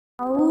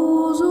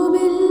أعوذ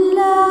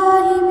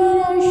بالله من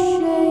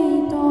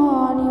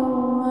الشيطان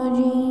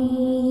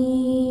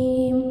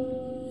الرجيم.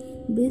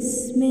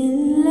 بسم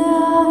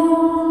الله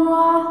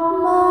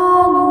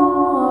الرحمن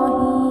الرحيم.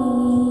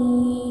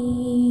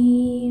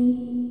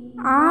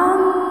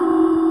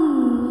 عَمَّ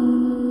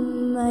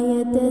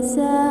يتساءلون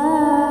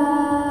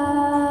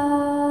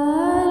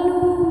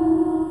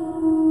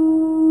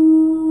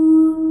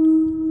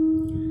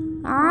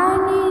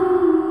عن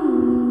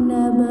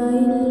النبأ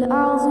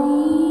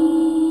العظيم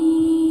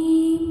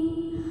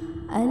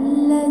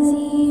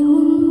الذي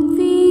هم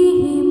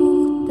فيه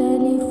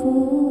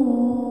مختلفون.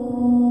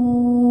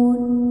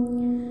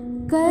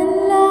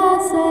 كلا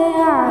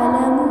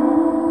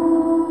سيعلمون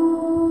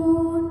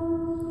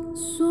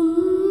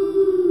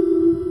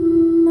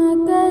ثم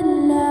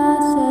كلا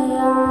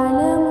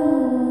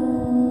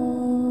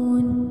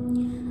سيعلمون.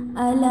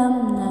 ألم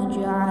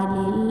نجعل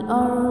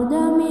الأرض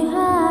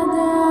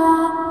مهادا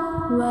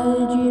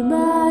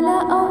والجبال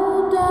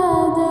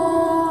أوتادا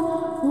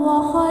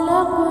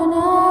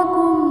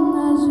وخلقناكم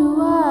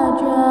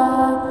أزواجا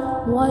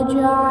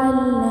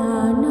وجعلنا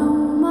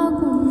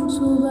نومكم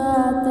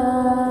سباتا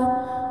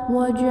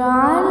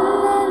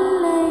وجعلنا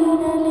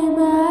الليل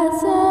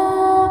لباسا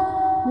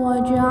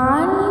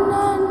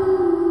وجعلنا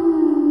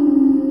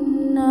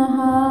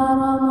النهار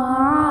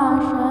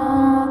معاشا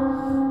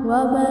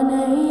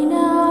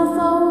وبنينا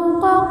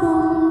فوقكم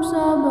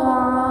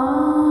سبعا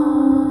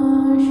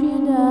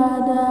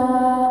شدادا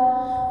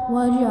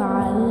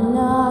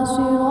وجعلنا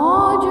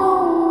سراجا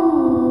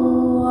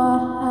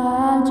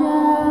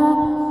وهاجا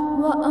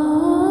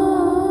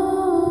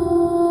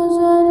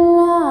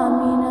وأنزلنا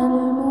من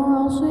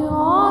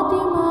المعصرات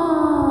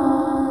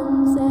ماء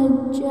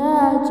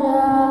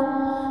ثجاجا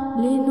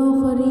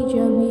لنخرج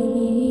به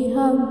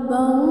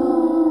حبا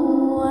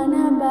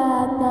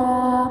ونباتا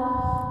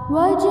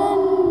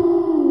وجنات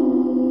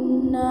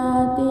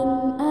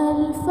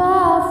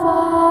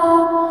ألفافا.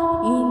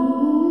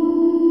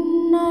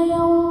 إن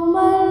يوم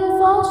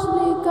الفصل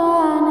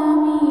كان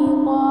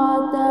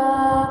ميقاتا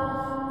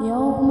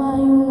يوم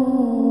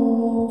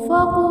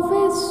ينفخ في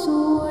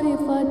الصور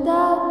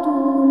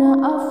فتأتون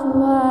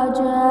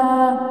أفواجا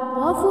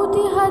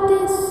وفتحت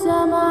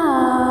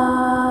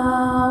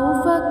السماء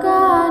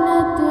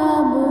فكانت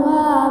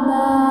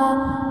أبوابا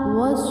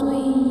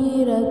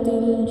وسيرت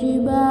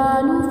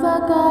الجبال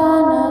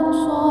فكانت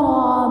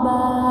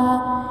سرابا.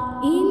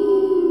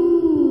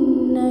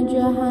 إن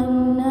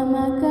جهنم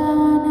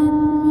كانت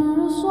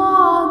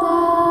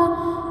مرصادا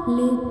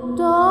للطاغين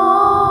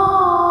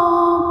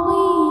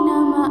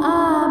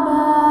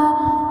مآبا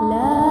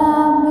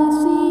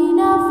لابسين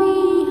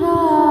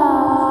فيها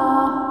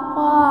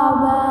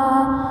أحقابا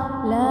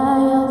لا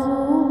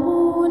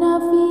يذوقون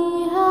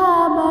فيها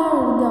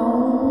بردا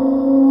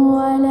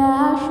ولا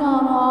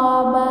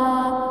شرابا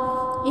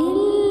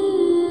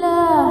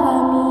إلا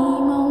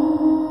حميما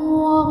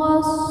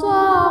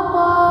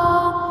وغساقا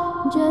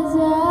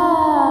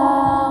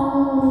جزاء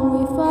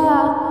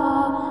وفاقا.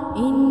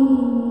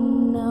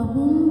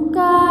 إنهم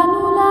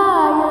كانوا لا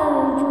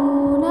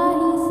يرجون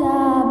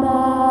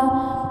حسابا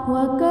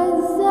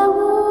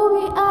وكذبوا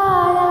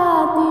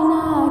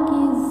بآياتنا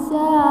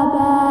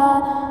كذابا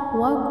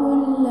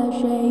وكل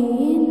شيء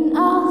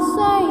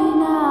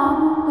أحصيناه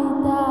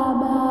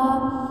كتابا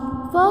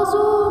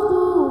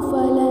فذوقوا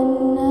فلن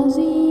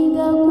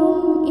نزيدكم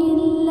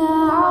إلا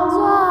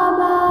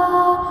عذابا.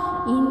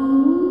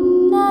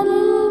 إن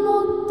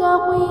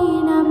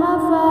للمتقين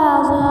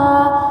مفازا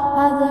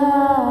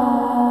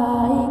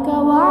حدائق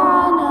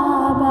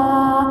وعنابا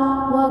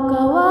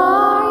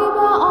وكواعب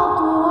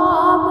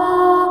أترابا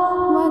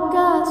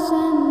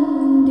وكأسا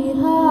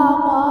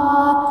دهاقا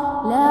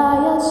لا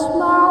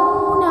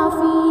يسمعون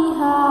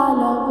فيها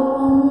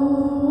لغوا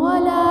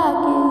ولا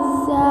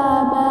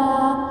كذابا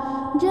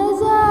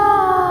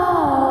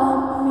جزاء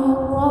من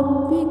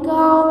ربك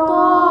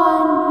عطاء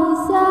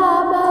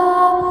حسابا.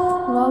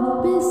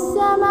 رب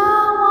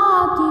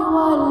السماوات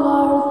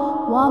والأرض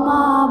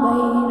وما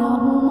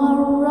بينهما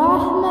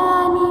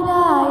الرحمن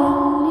لا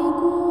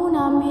يملكون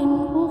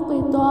منه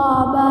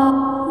خطابا.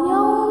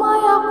 يوم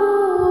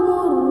يقوم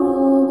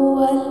الروح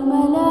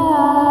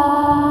والملائكة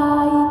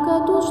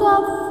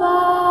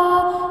صفا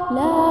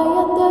لا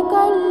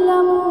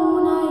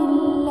يتكلمون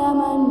إلا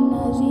من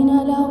أذن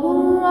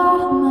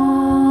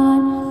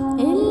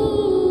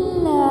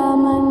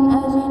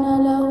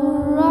له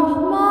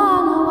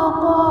الرحمن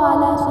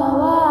وقال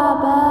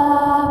صوابا.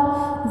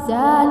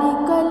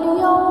 ذلك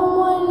اليوم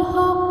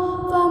الحق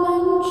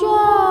فمن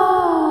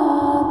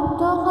شاء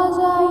اتخذ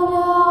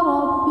إلى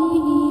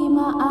ربه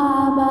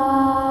مآبا.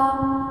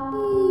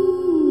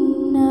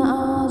 إنا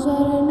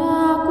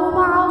أنذرناكم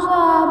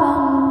عذابا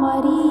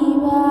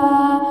قريبا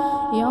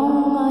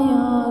يوم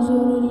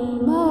ينظر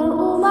المرء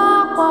ما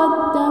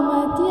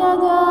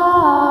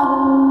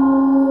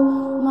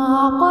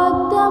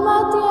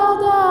قدمت